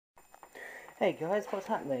Hey guys, what's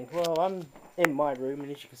happening? Well, I'm in my room,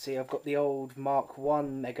 and as you can see, I've got the old Mark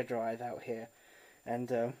 1 Mega Drive out here.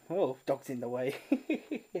 And, oh, dog's in the way.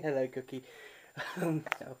 Hello, Cookie. No,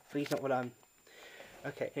 please not what I'm...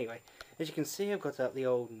 Okay, anyway, as you can see, I've got out the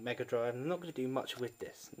old Mega Drive, and I'm not going to do much with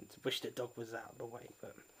this. I wish the dog was out of the way,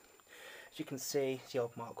 but... As you can see, it's the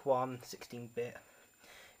old Mark 1, 16-bit.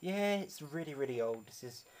 Yeah, it's really, really old. This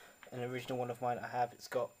is an original one of mine I have. It's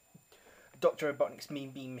got Dr. Robotnik's Mean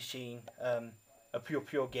Bean Machine, a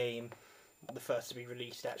Puyo game, the first to be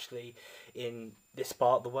released actually in this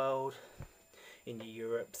part of the world, in the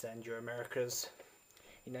Europes and your Americas,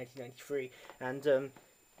 in 1993. And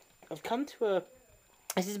I've come to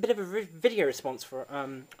this is a bit of a video response for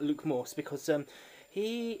Luke Morse, because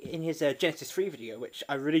he, in his Genesis 3 video, which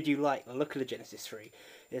I really do like the look of the Genesis 3,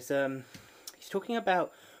 is he's talking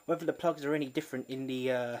about whether the plugs are any different in the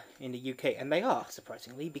UK, and they are,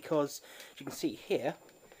 surprisingly, because as you can see here,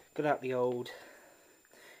 got out the old,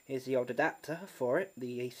 here's the old adapter for it,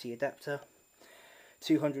 the AC adapter,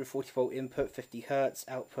 240 volt input, 50 Hz,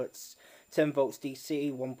 outputs 10 volts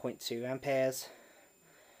DC, 1.2 amperes.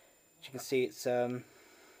 As you can see, it's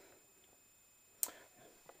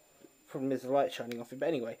problem is the light shining off it, but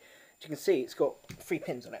anyway, as you can see, it's got 3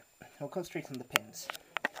 pins on it. I'll concentrate on the pins.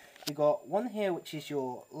 You've got one here which is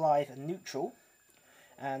your live and neutral,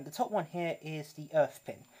 and the top one here is the earth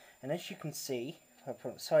pin. And as you can see, if I put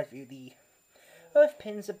it on side view, the earth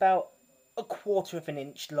pin's about 1/4 of an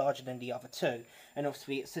inch larger than the other two, and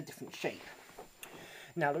obviously it's a different shape.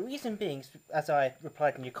 Now the reason being, as I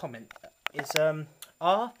replied in your comment, is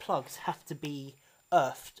our plugs have to be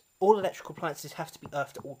earthed. All electrical appliances have to be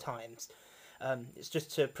earthed at all times. It's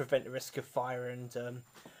just to prevent the risk of fire and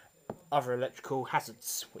other electrical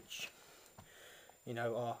hazards, which, you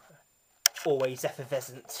know, are always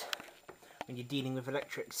effervescent when you're dealing with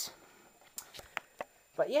electrics.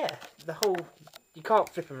 But yeah, you can't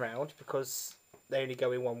flip them around because they only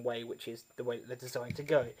go in one way, which is the way that they're designed to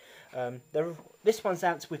go. This one's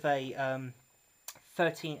out with a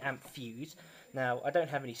 13 amp fuse. Now, I don't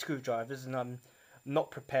have any screwdrivers, and I'm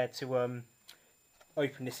not prepared to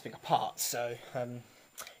open this thing apart, so you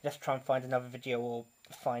have to try and find another video or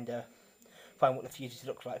find what the fuses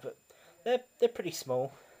look like. But they're pretty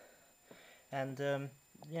small, and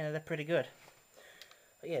yeah, they're pretty good.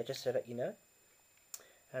 But yeah, just to let you know.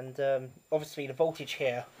 And obviously the voltage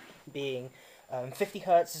here being 50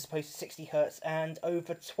 Hz as opposed to 60 Hz, and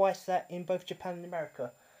over twice that in both Japan and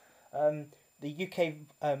America. The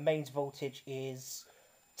UK mains voltage is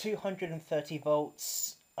 230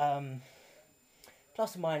 volts,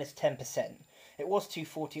 plus or minus 10%. It was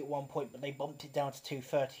 240 at one point, but they bumped it down to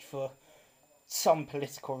 230 for some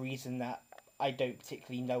political reason that I don't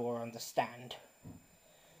particularly know or understand.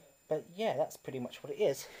 But yeah, that's pretty much what it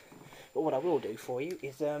is. But what I will do for you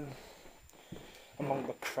is, among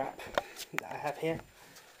the crap that I have here,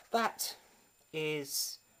 that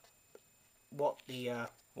is what the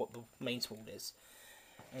mains board is.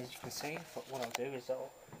 As you can see, what I'll do is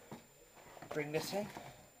I'll bring this in.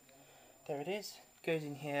 There it is. Goes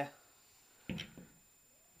in here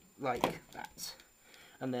like that.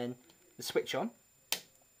 And then the switch on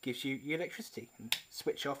gives you your electricity, and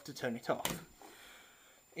switch off to turn it off.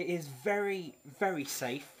 It is very, very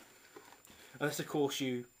safe. Unless of course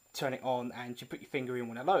you turn it on and you put your finger in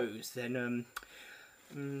one of those, then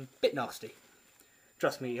bit nasty.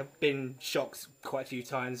 Trust me, I've been shocked quite a few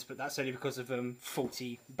times, but that's only because of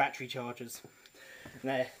faulty battery chargers.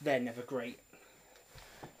 They're never great.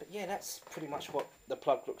 But yeah, that's pretty much what the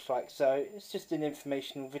plug looks like. So it's just an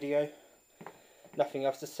informational video. Nothing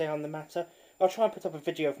else to say on the matter. I'll try and put up a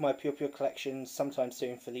video of my Puyo collection sometime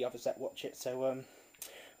soon for the others that watch it. So,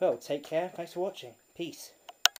 well, take care. Thanks for watching. Peace.